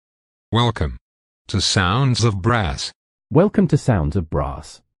Welcome to Sounds of Brass. Welcome to Sounds of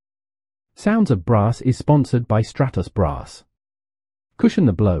Brass. Sounds of Brass is sponsored by Stratos Brass. Cushion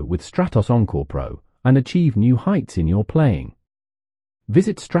the blow with Stratos Encore Pro and achieve new heights in your playing.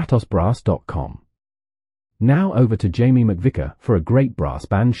 Visit stratosbrass.com. Now over to Jamie McVicker for a great brass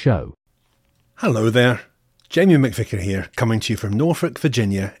band show. Hello there, Jamie McVicker here, coming to you from Norfolk,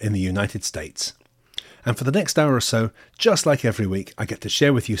 Virginia in the United States. And for the next hour or so, just like every week, I get to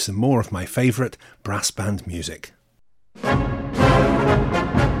share with you some more of my favourite brass band music.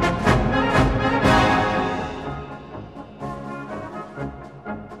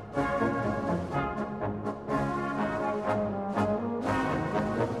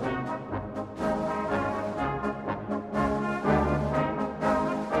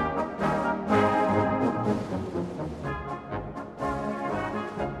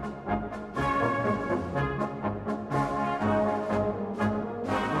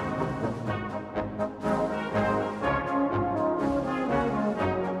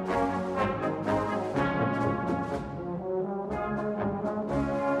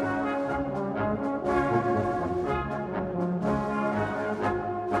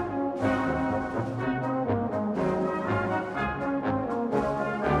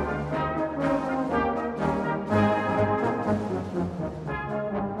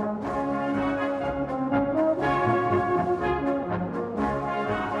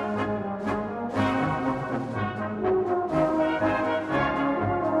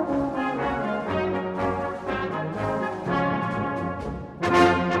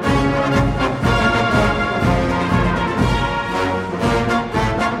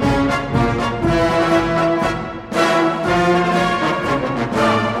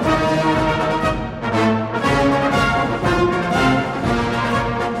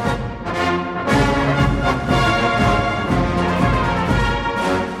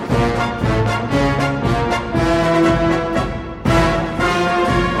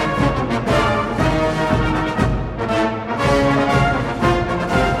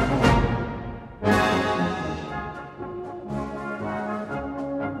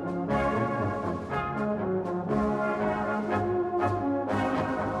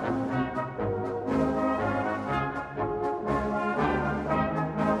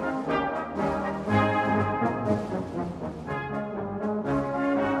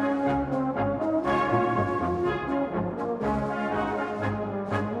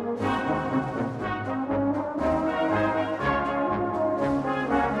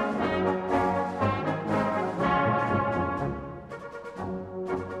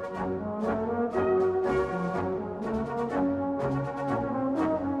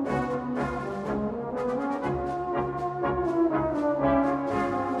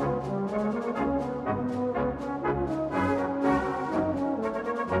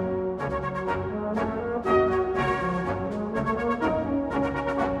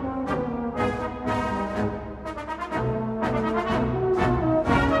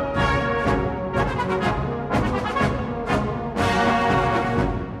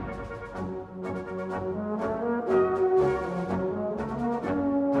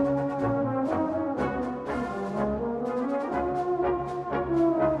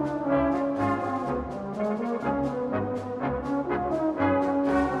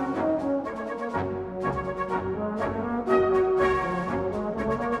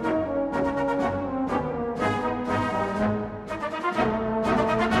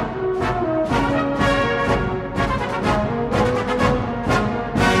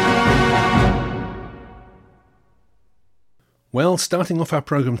 Well, starting off our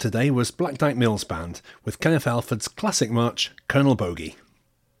programme today was Black Dyke Mills Band with Kenneth Alford's classic march, Colonel Bogey.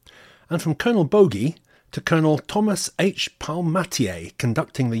 And from Colonel Bogey to Colonel Thomas H. Palmatier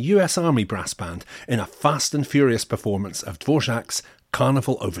conducting the US Army Brass Band in a fast and furious performance of Dvorak's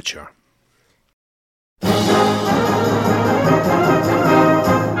Carnival Overture.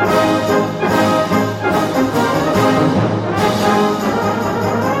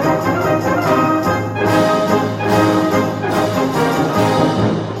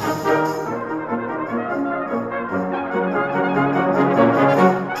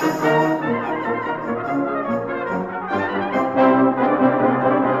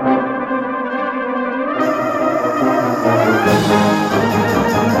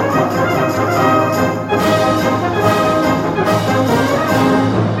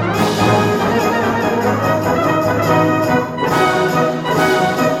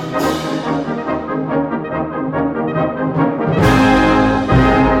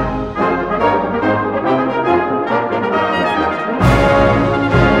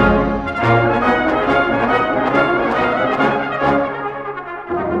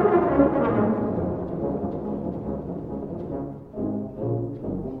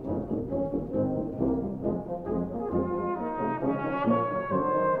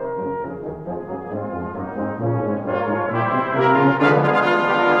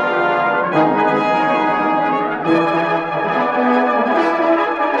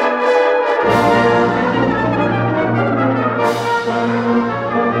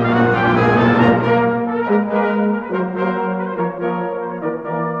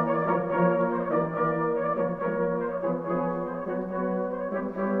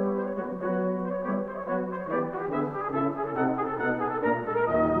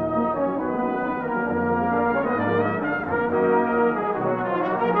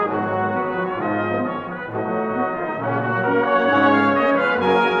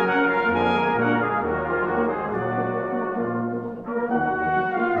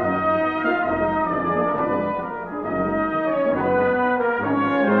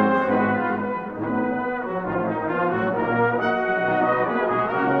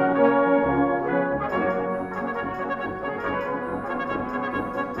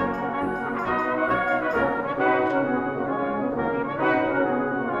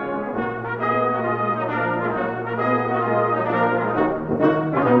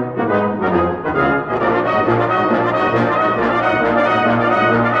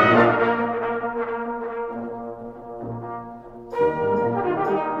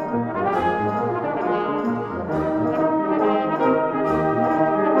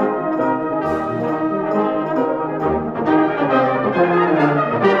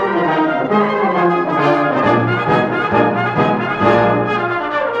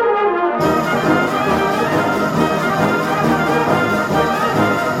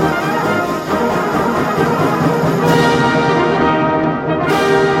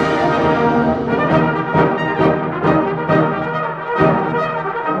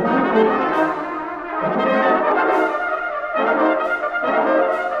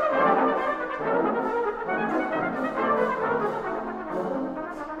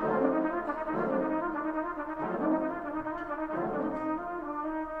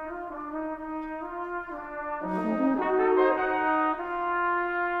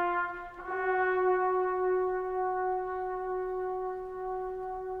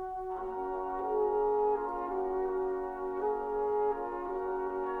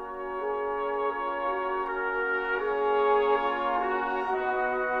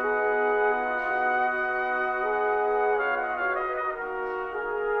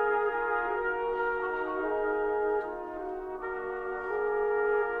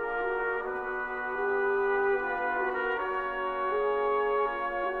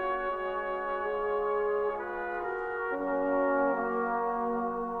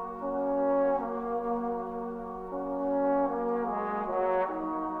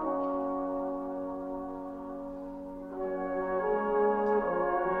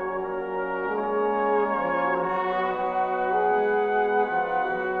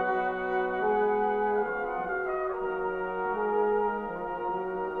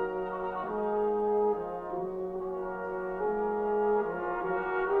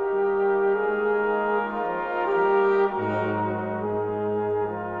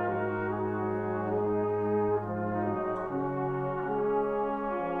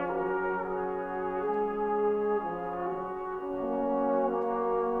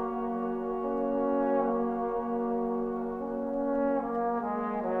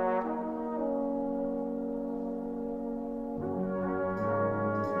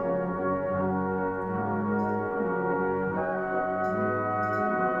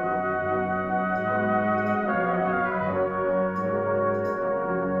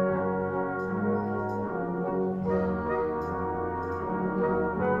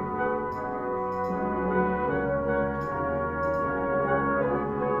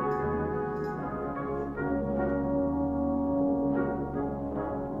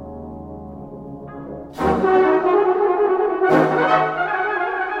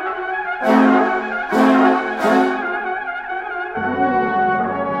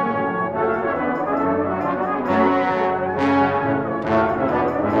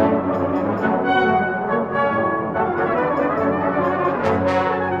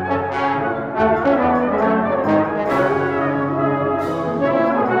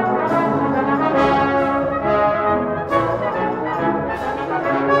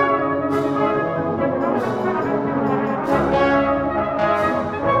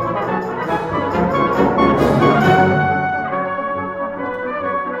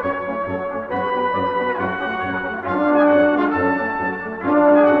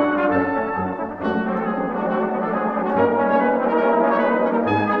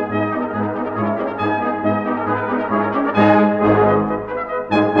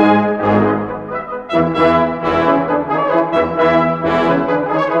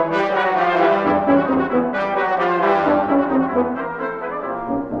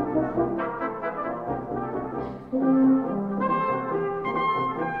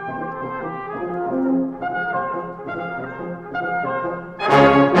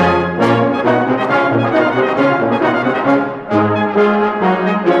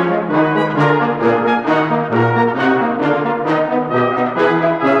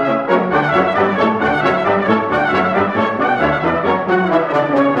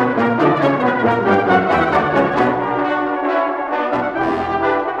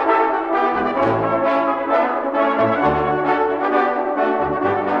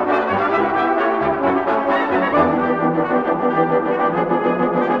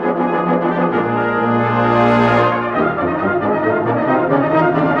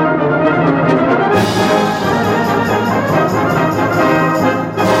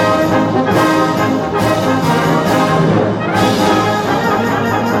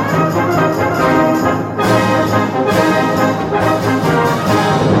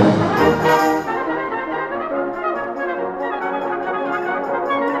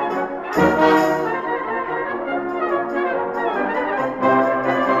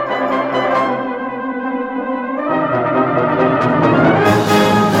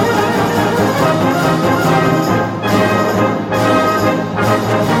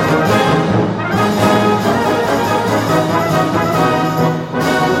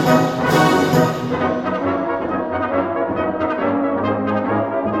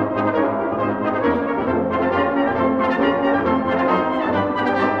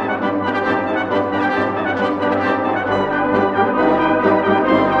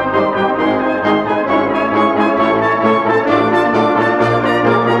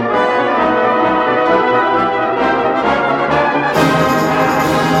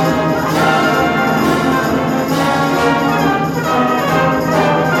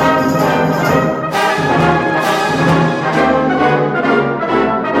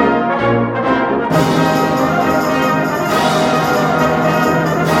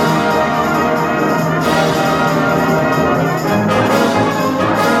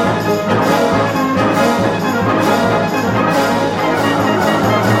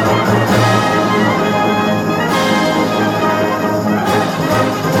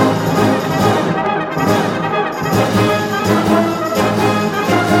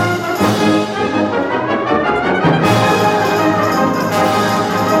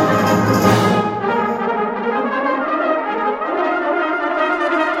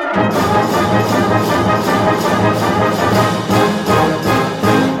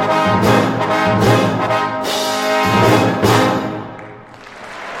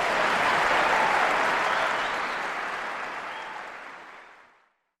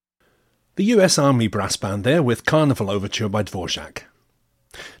 The US Army Brass Band there with Carnival Overture by Dvorak.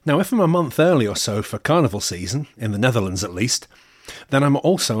 Now, if I'm a month early or so for carnival season, in the Netherlands at least, then I'm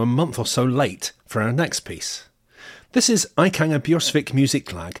also a month or so late for our next piece. This is Eikange Bjørsvik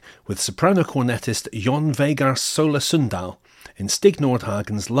Musiklag with soprano cornetist Jon Vegard Sola Sundal in Stig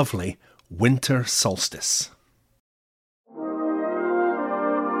Nordhagen's lovely Winter Solstice.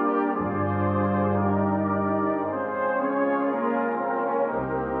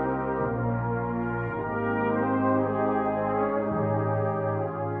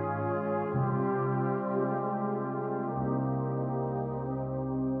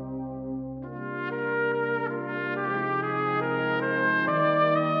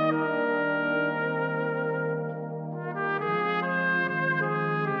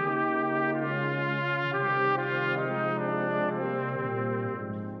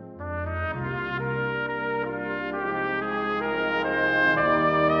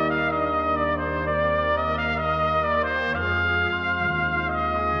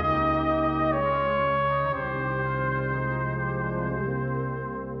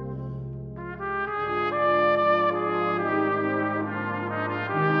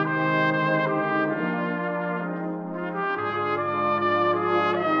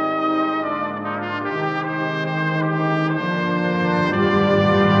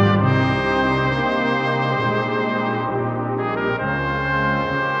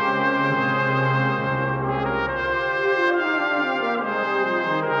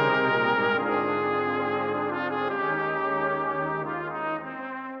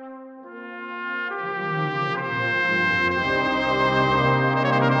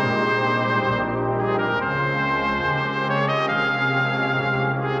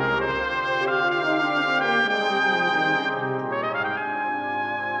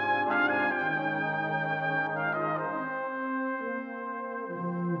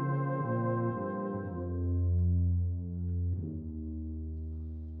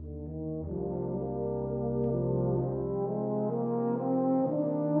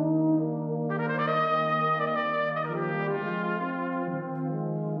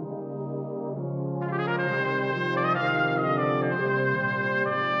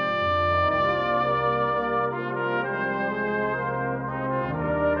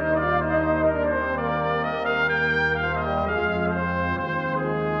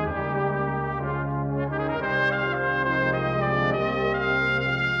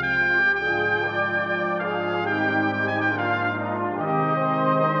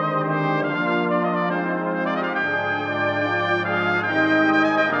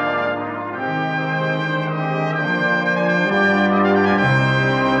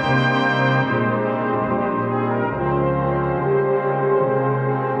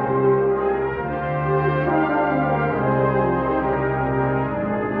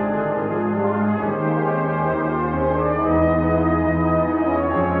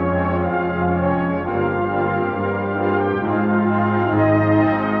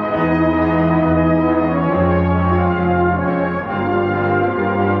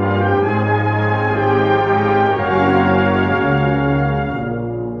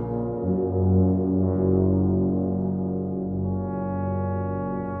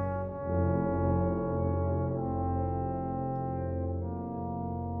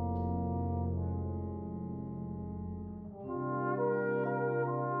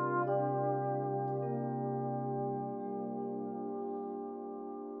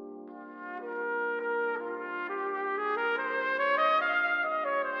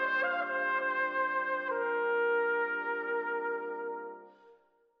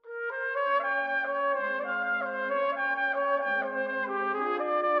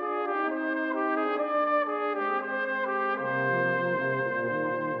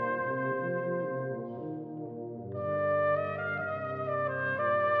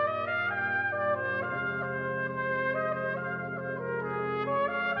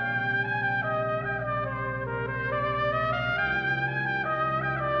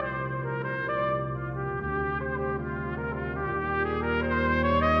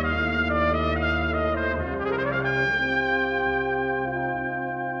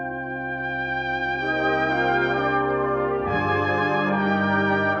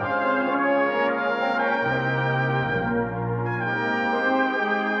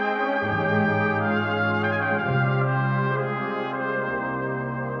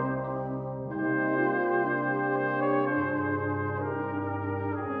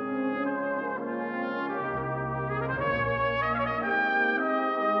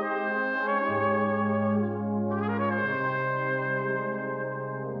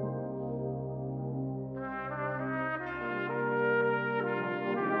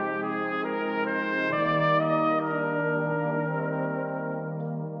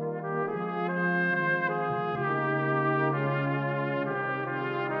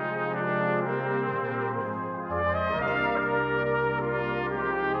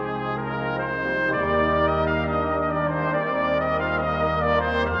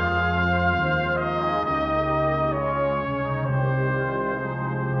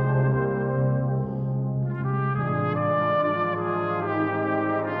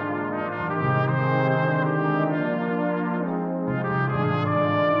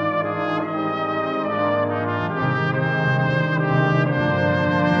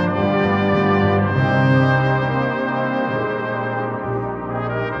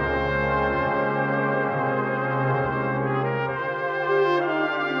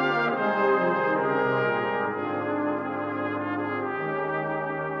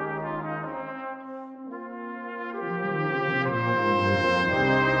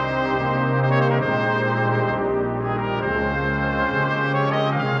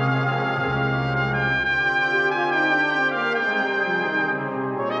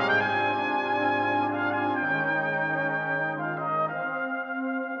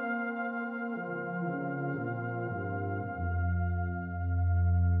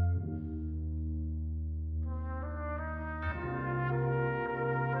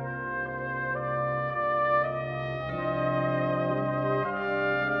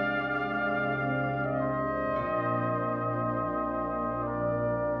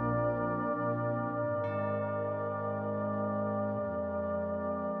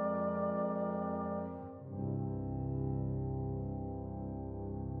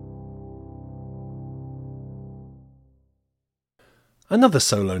 Another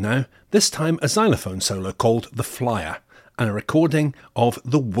solo now, this time a xylophone solo called The Flyer, and a recording of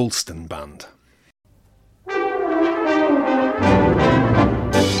the Woolston Band.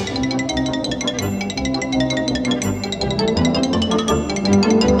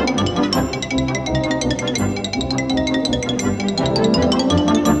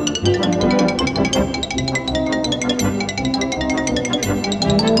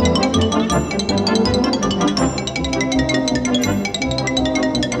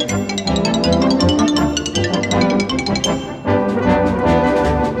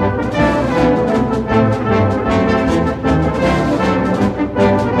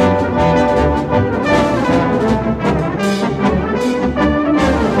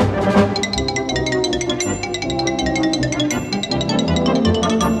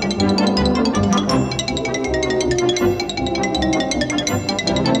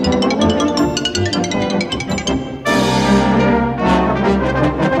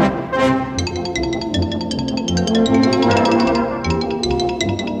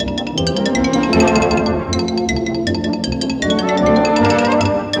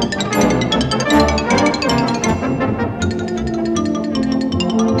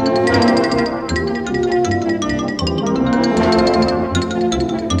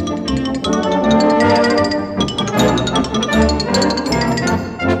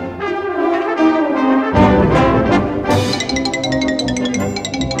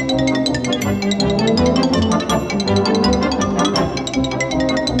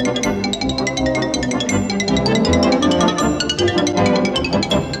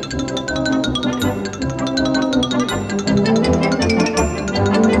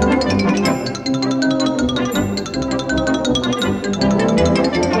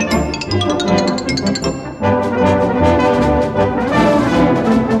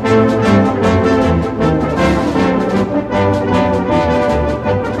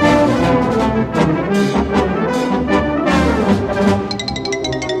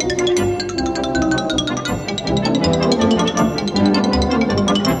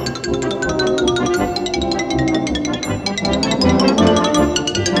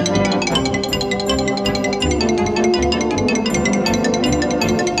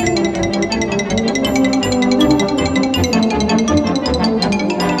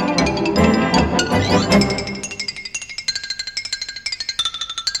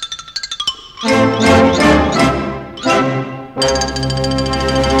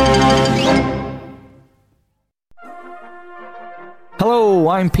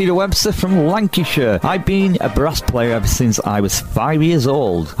 I'm Peter Webster from Lancashire. I've been a brass player ever since I was 5 years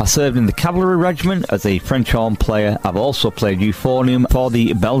old. I served in the Cavalry Regiment as a French horn player. I've also played euphonium for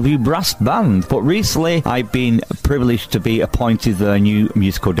the Bellevue Brass Band. But recently, I've been privileged to be appointed the new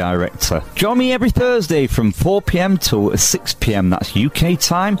musical director. Join me every Thursday from 4 p.m. to 6 p.m. That's UK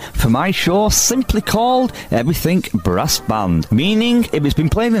time for my show simply called Everything Brass Band. Meaning, if it's been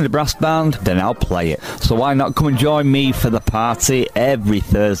playing in the brass band, then I'll play it. So why not come and join me for the party every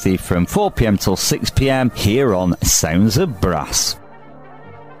Thursday from 4 p.m. till 6 p.m. here on Sounds of Brass.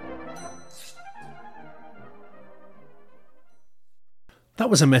 That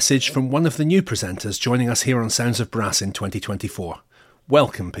was a message from one of the new presenters joining us here on Sounds of Brass in 2024.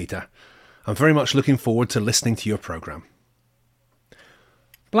 Welcome, Peter. I'm very much looking forward to listening to your programme.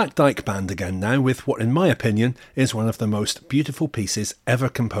 Black Dyke Band again now with what in my opinion is one of the most beautiful pieces ever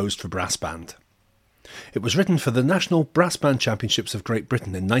composed for brass band. It was written for the National Brass Band Championships of Great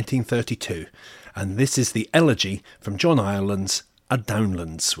Britain in 1932, and this is the elegy from John Ireland's A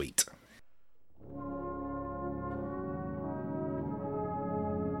Downland Suite.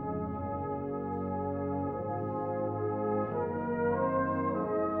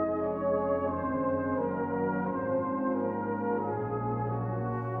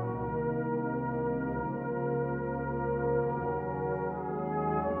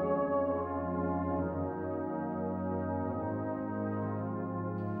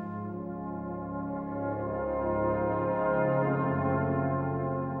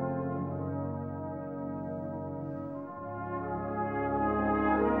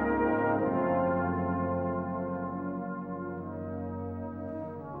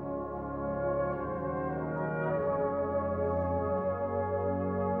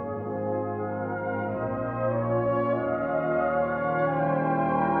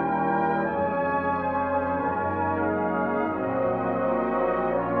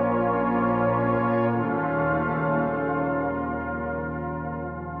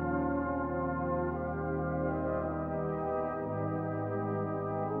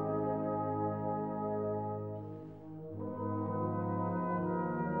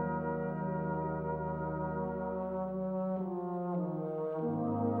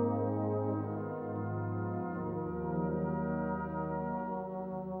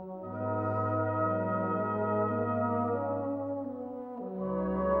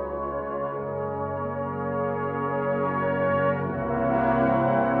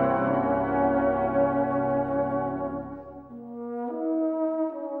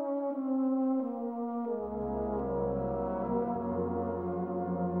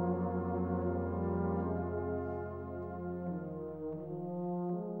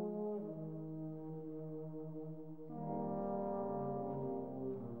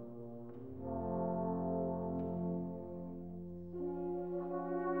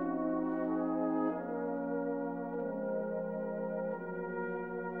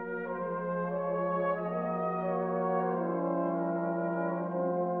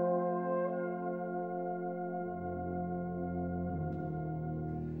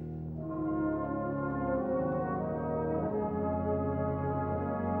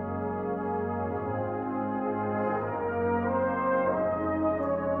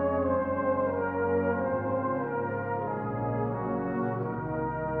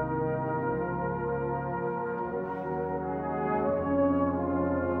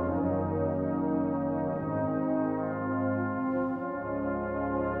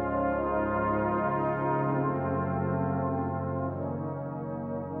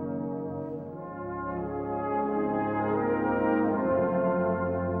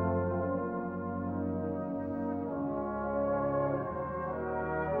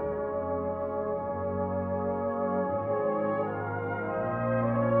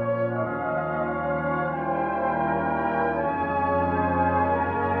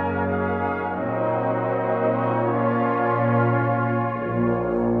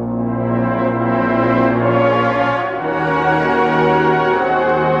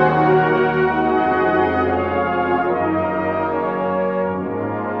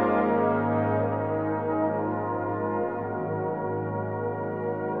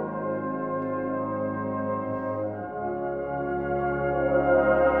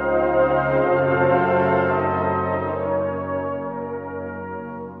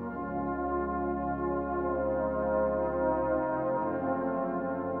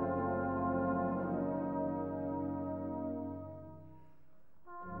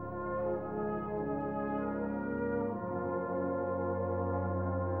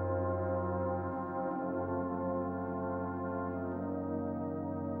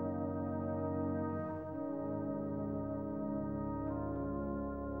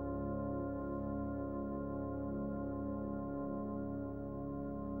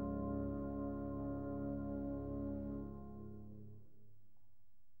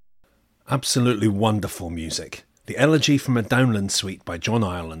 Absolutely wonderful music. The Elegy from a Downland Suite by John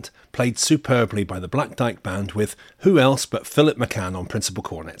Ireland, played superbly by the Black Dyke Band with who else but Philip McCann on principal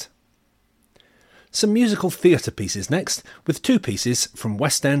cornet. Some musical theatre pieces next, with two pieces from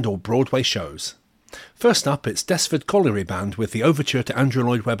West End or Broadway shows. First up, it's Desford Colliery Band with the overture to Andrew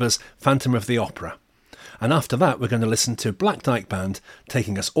Lloyd Webber's Phantom of the Opera. And after that, we're going to listen to Black Dyke Band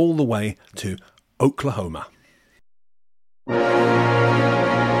taking us all the way to Oklahoma.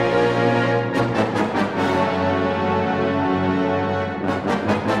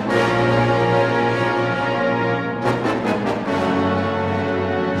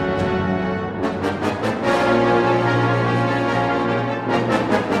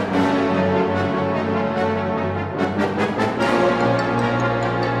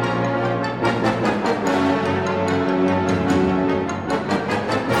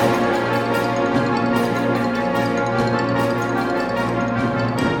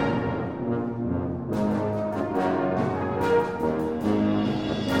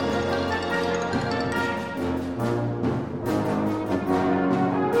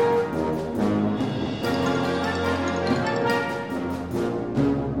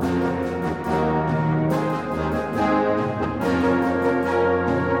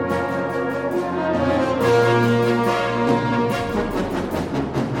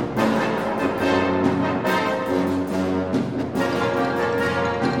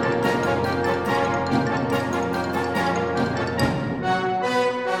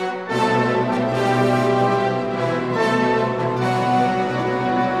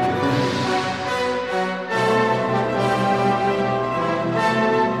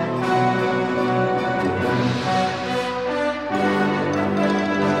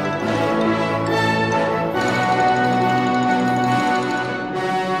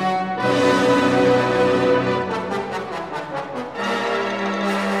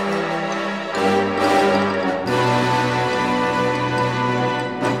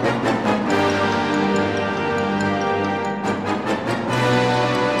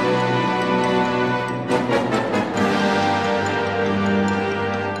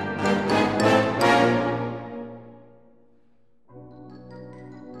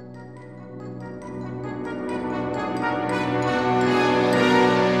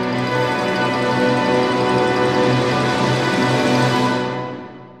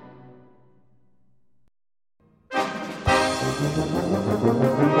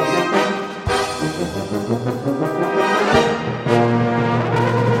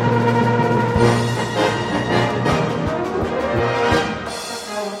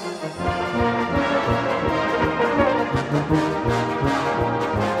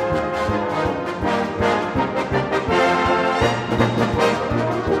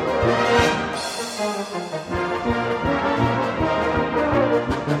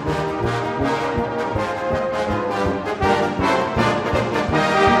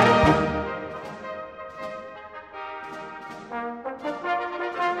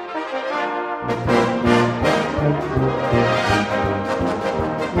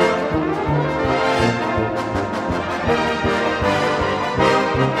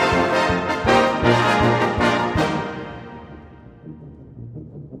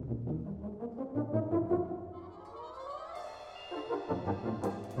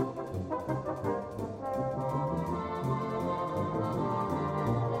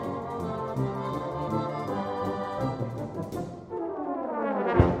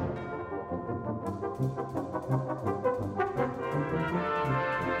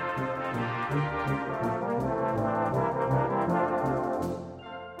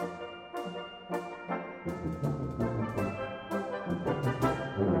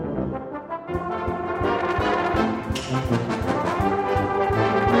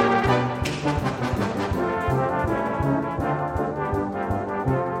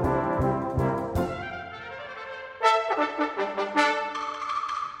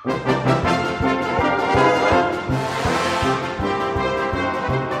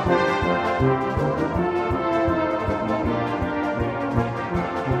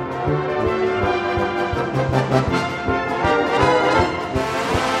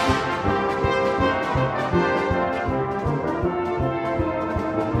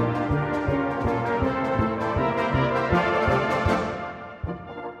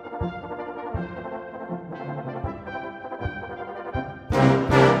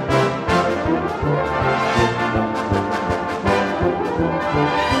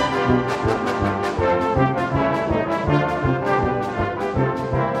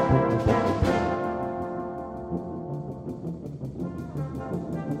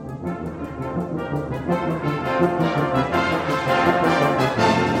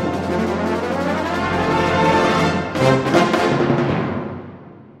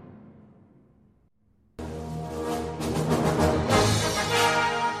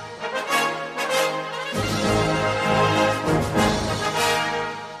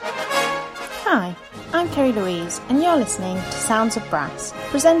 I'm Kerry Louise, and you're listening to Sounds of Brass,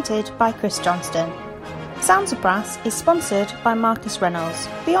 presented by Chris Johnston. Sounds of Brass is sponsored by Marcus Reynolds,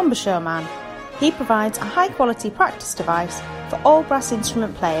 the embouchure man. He provides a high-quality practice device for all brass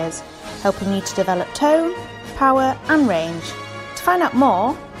instrument players, helping you to develop tone, power and range. To find out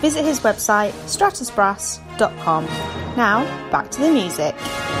more, visit his website stratusbrass.com. Now, back to the music.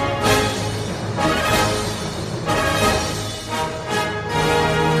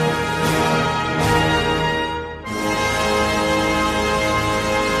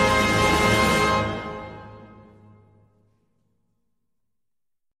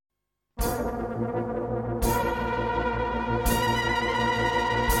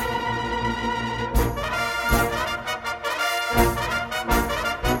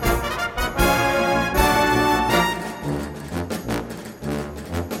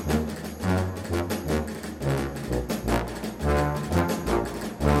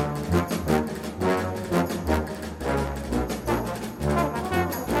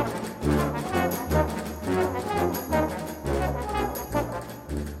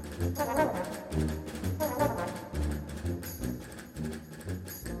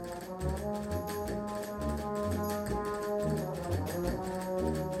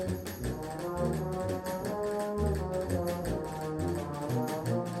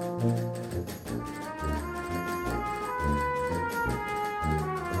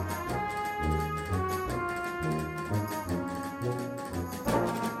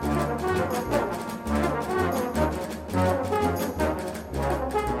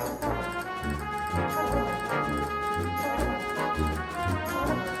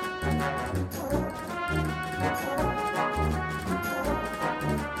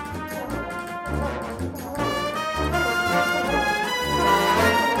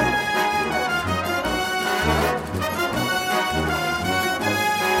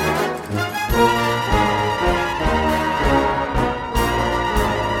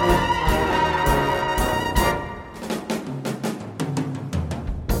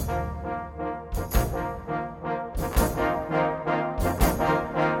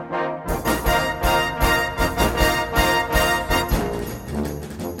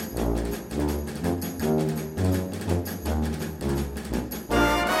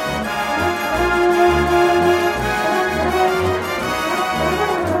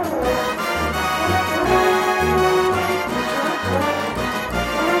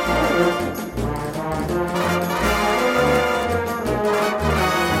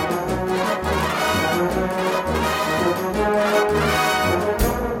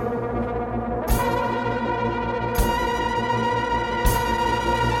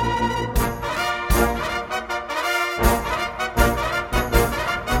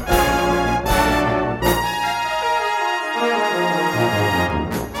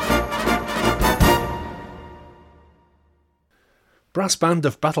 Brass band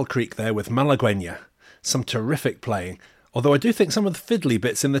of Battle Creek there with Malagueña. Some terrific playing, although I do think some of the fiddly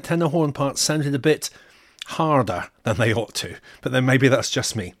bits in the tenor horn parts sounded a bit harder than they ought to, but then maybe that's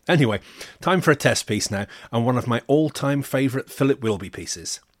just me. Anyway, time for a test piece now, and one of my all-time favourite Philip Wilby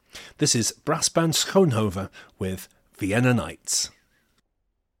pieces. This is Brass Band Schoonhoven with Vienna Nights.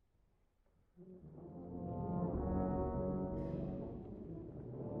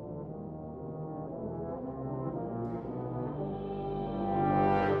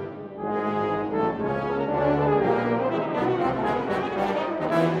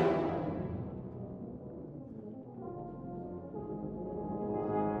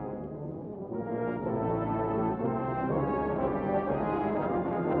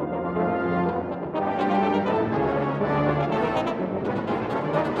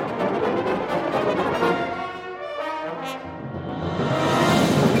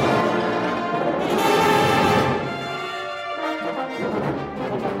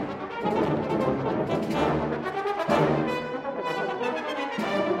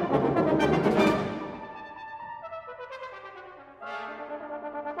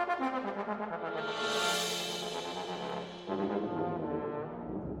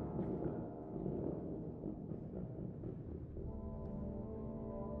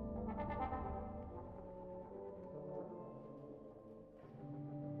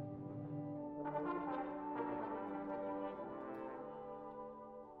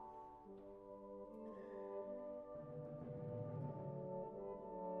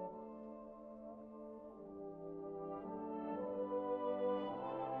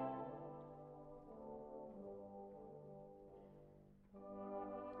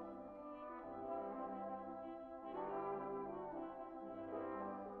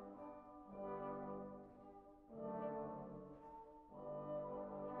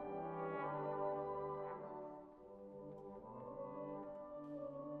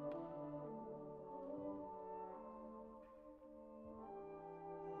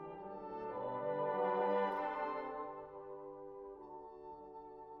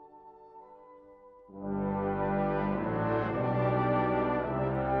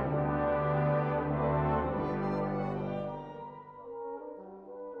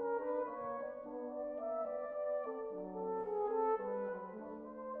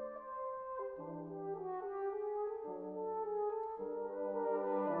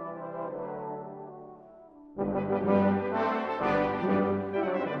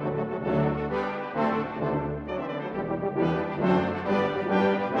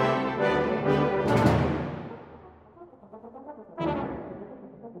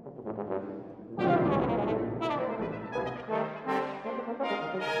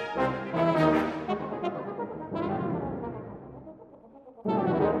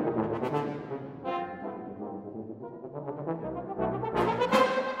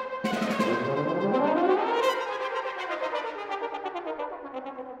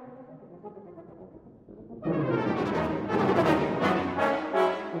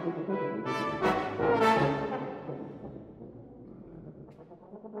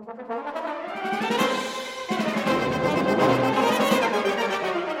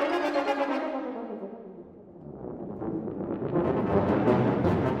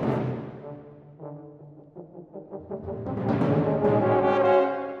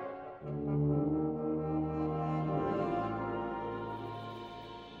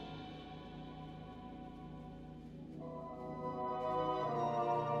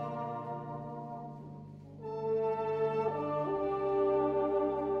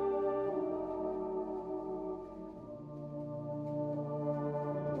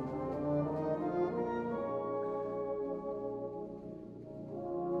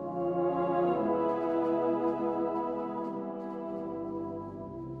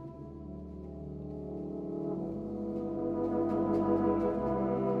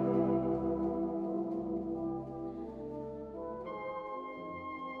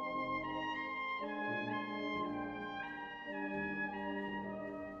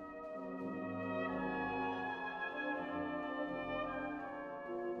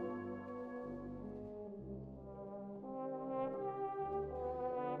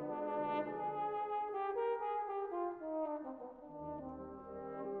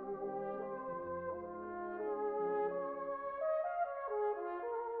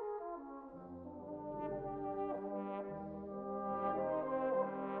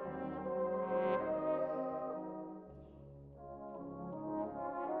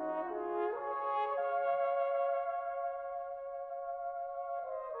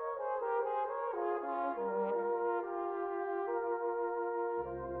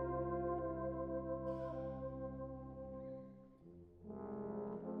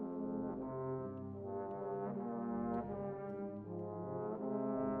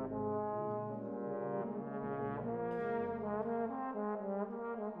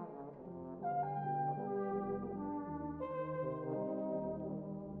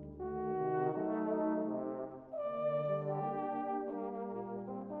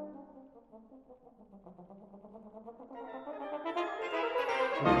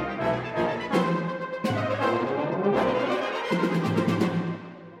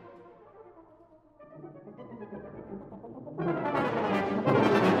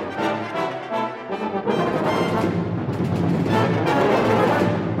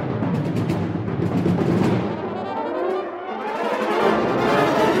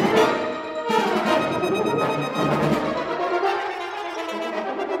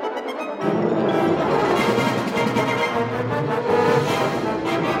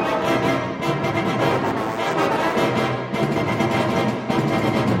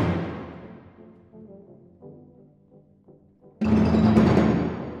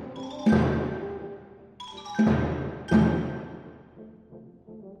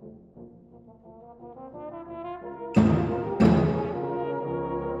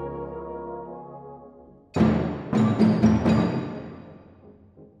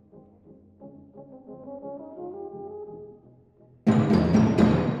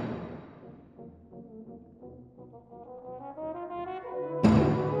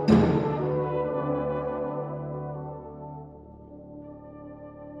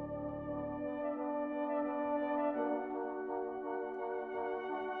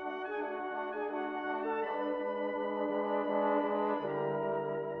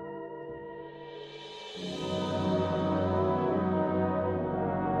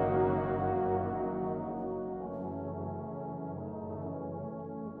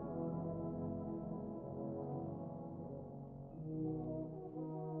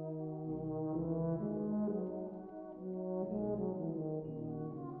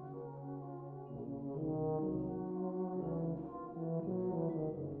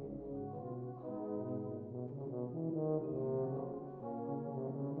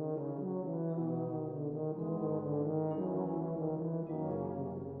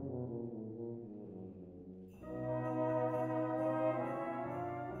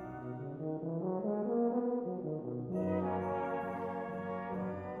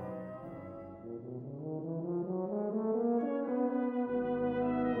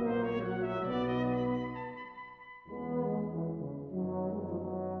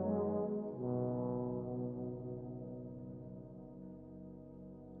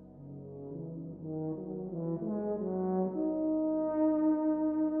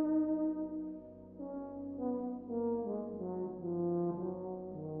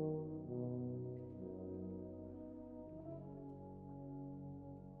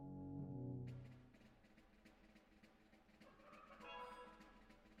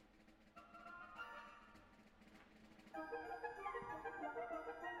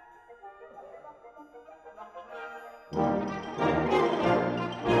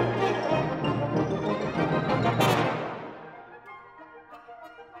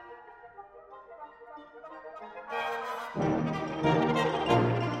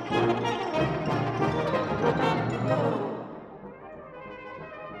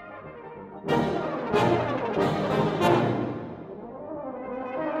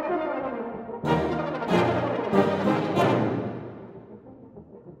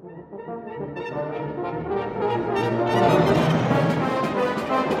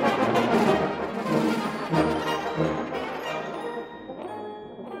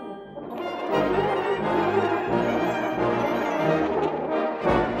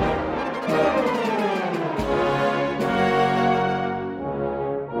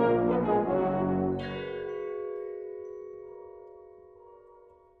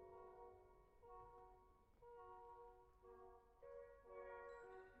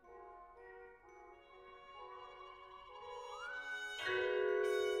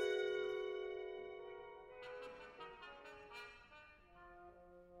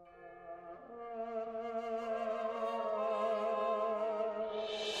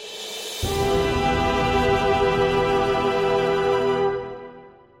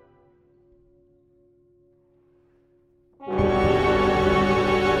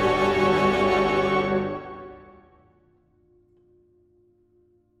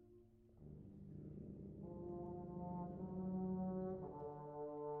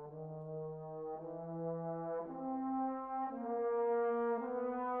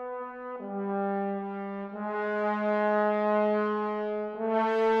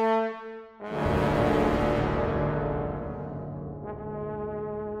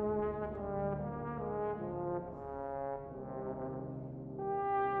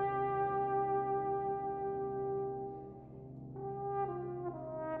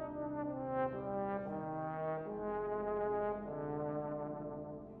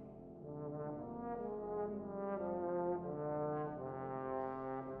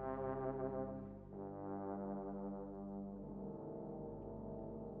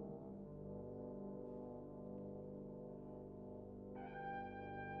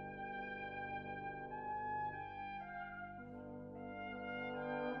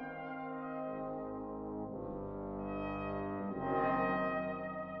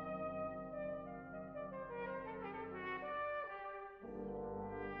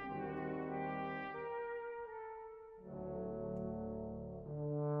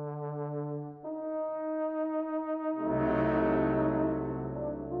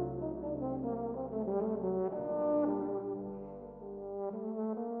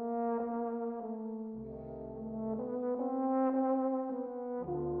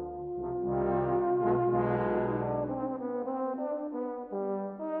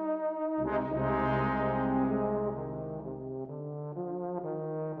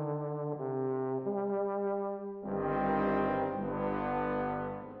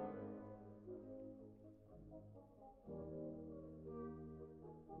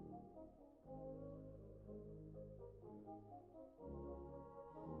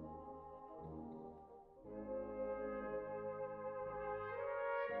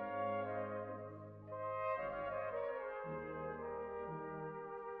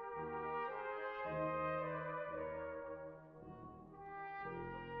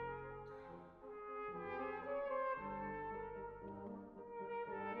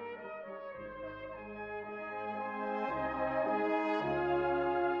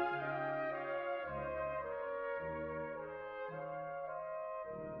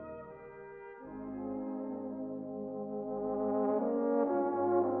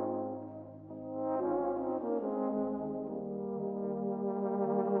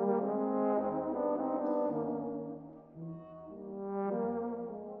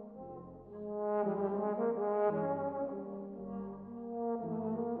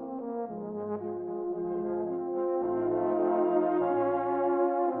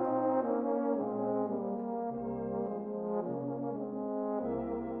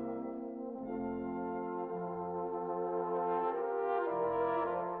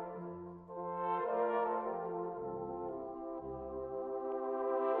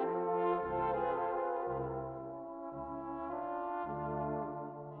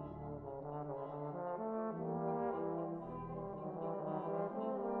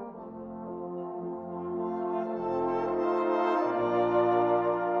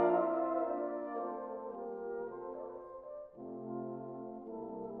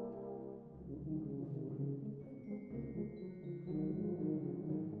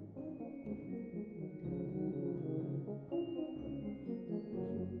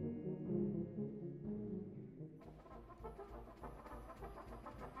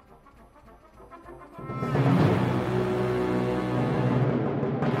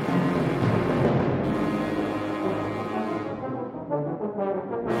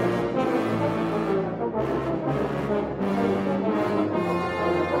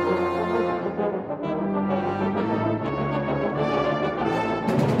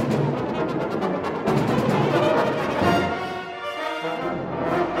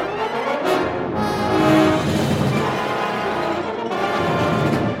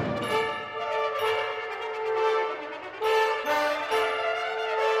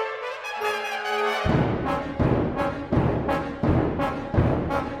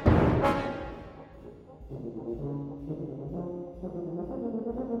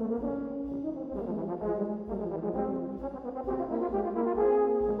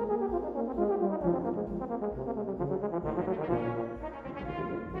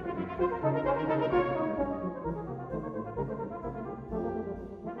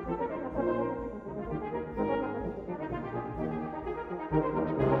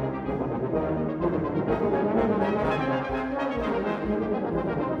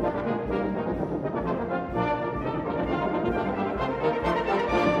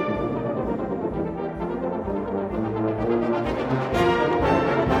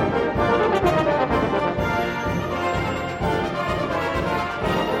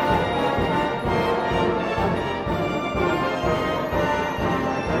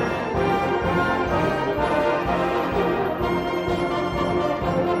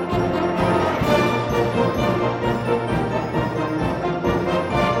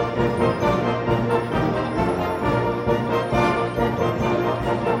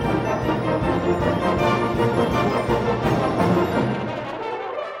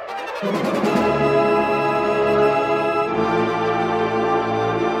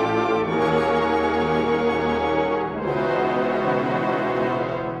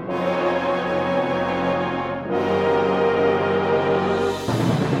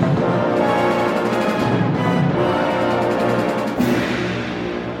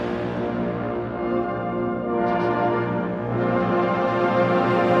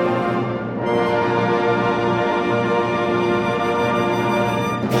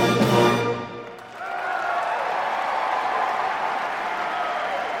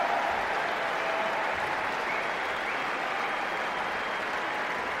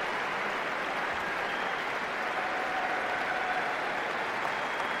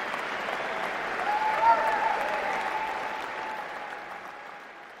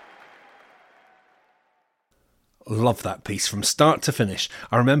 Love that piece from start to finish.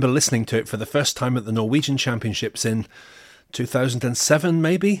 I remember listening to it for the first time at the Norwegian Championships in 2007,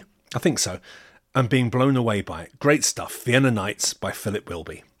 maybe? I think so. And being blown away by it. Great stuff. Vienna Nights by Philip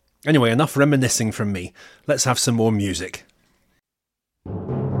Wilby. Anyway, enough reminiscing from me. Let's have some more music.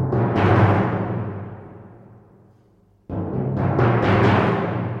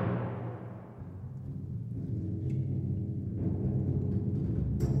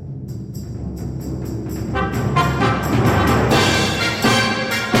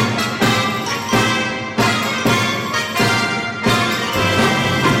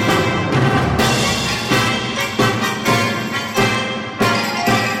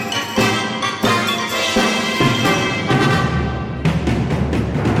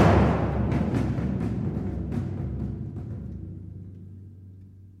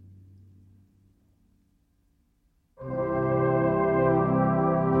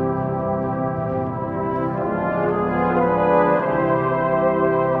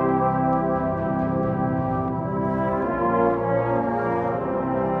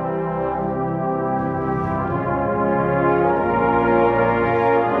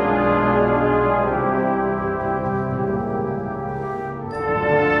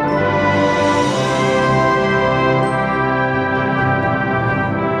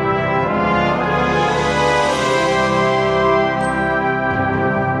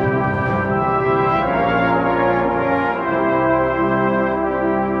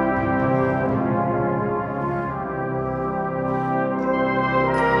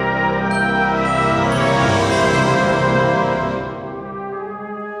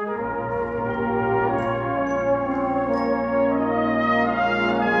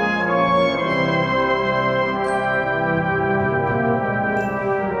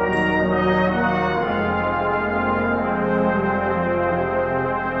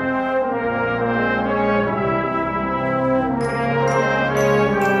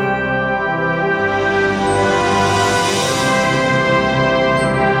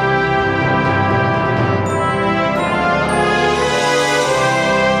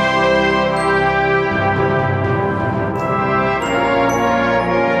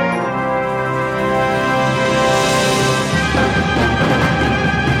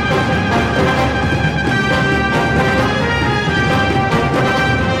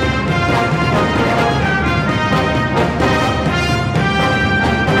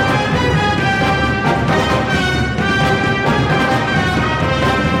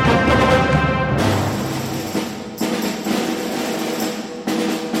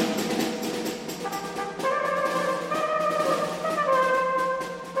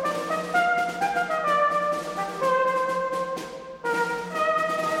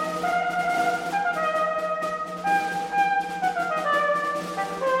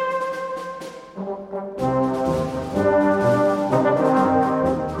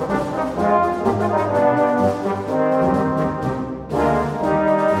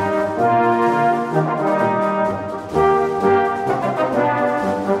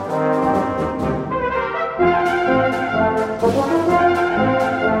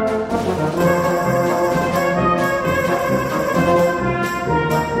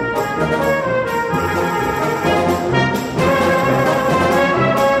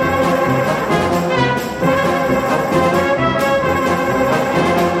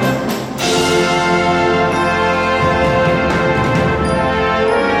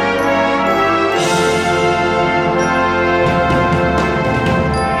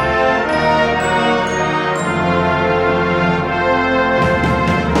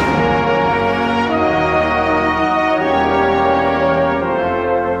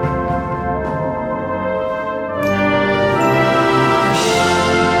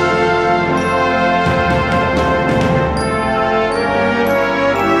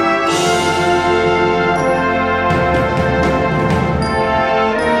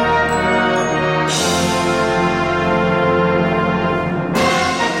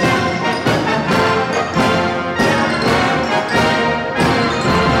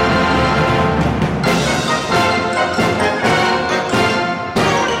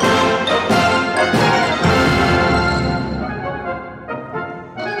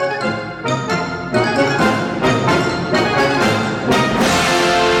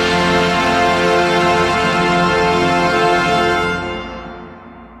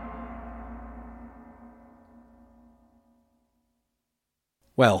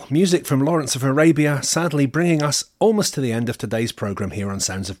 Well, music from Lawrence of Arabia, sadly bringing us almost to the end of today's programme here on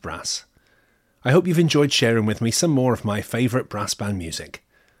Sounds of Brass. I hope you've enjoyed sharing with me some more of my favourite brass band music.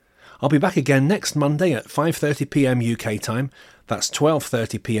 I'll be back again next Monday at 5:30pm UK time, that's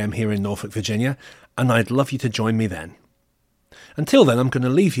 12:30pm here in Norfolk, Virginia, and I'd love you to join me then. Until then, I'm going to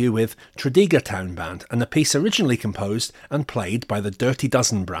leave you with Tredegar Town Band and a piece originally composed and played by the Dirty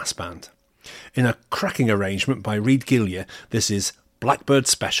Dozen Brass Band. In a cracking arrangement by Reed Gillier, this is Blackbird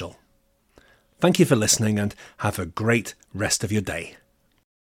Special. Thank you for listening and have a great rest of your day.